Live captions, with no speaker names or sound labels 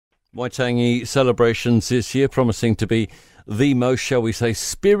Waitangi celebrations this year promising to be the most, shall we say,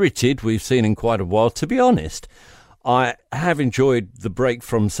 spirited we've seen in quite a while. To be honest, I have enjoyed the break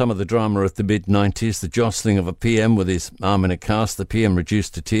from some of the drama of the mid-90s, the jostling of a PM with his arm in a cast, the PM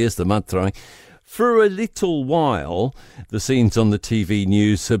reduced to tears, the mud throwing. For a little while, the scenes on the TV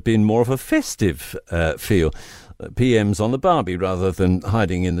news have been more of a festive feel. PM's on the barbie rather than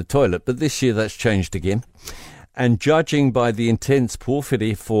hiding in the toilet, but this year that's changed again. And judging by the intense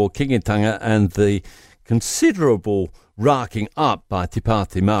porphyry for Kingitanga and the considerable racking up by Te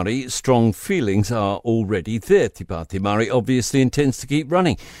Pāti Māori, strong feelings are already there. Te Pāti Māori obviously intends to keep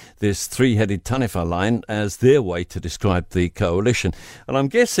running this three-headed Taniwha line as their way to describe the coalition. And I'm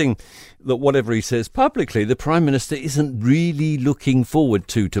guessing that whatever he says publicly, the Prime Minister isn't really looking forward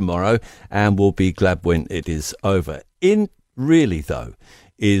to tomorrow and will be glad when it is over. In really, though,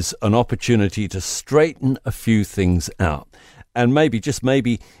 is an opportunity to straighten a few things out and maybe, just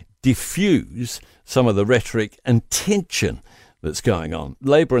maybe, diffuse some of the rhetoric and tension that's going on.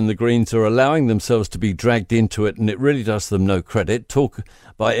 Labour and the Greens are allowing themselves to be dragged into it, and it really does them no credit. Talk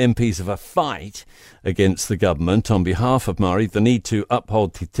by MPs of a fight against the government on behalf of Māori, the need to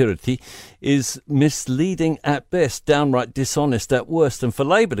uphold Te Tiriti, is misleading at best, downright dishonest at worst. And for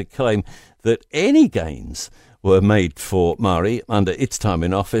Labour to claim that any gains were made for Māori under its time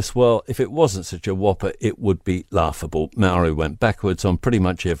in office, well, if it wasn't such a whopper, it would be laughable. Māori went backwards on pretty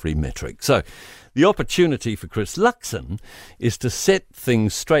much every metric. So the opportunity for Chris Luxon is to set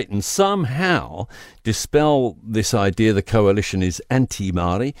things straight and somehow dispel this idea the coalition is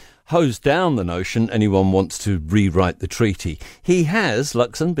anti-Māori, hose down the notion anyone wants to rewrite the treaty. He has,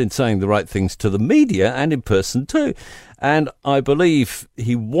 Luxon, been saying the right things to the media and in person too. And I believe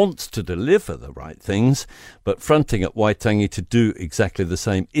he wants to deliver the right things, but fronting at Waitangi to do exactly the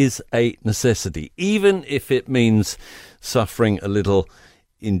same is a necessity, even if it means suffering a little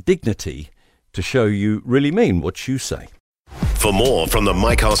indignity to show you really mean what you say. For more from the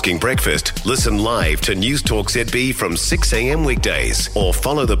Mike Hosking Breakfast, listen live to News Talk ZB from 6 a.m. weekdays or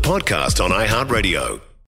follow the podcast on iHeartRadio.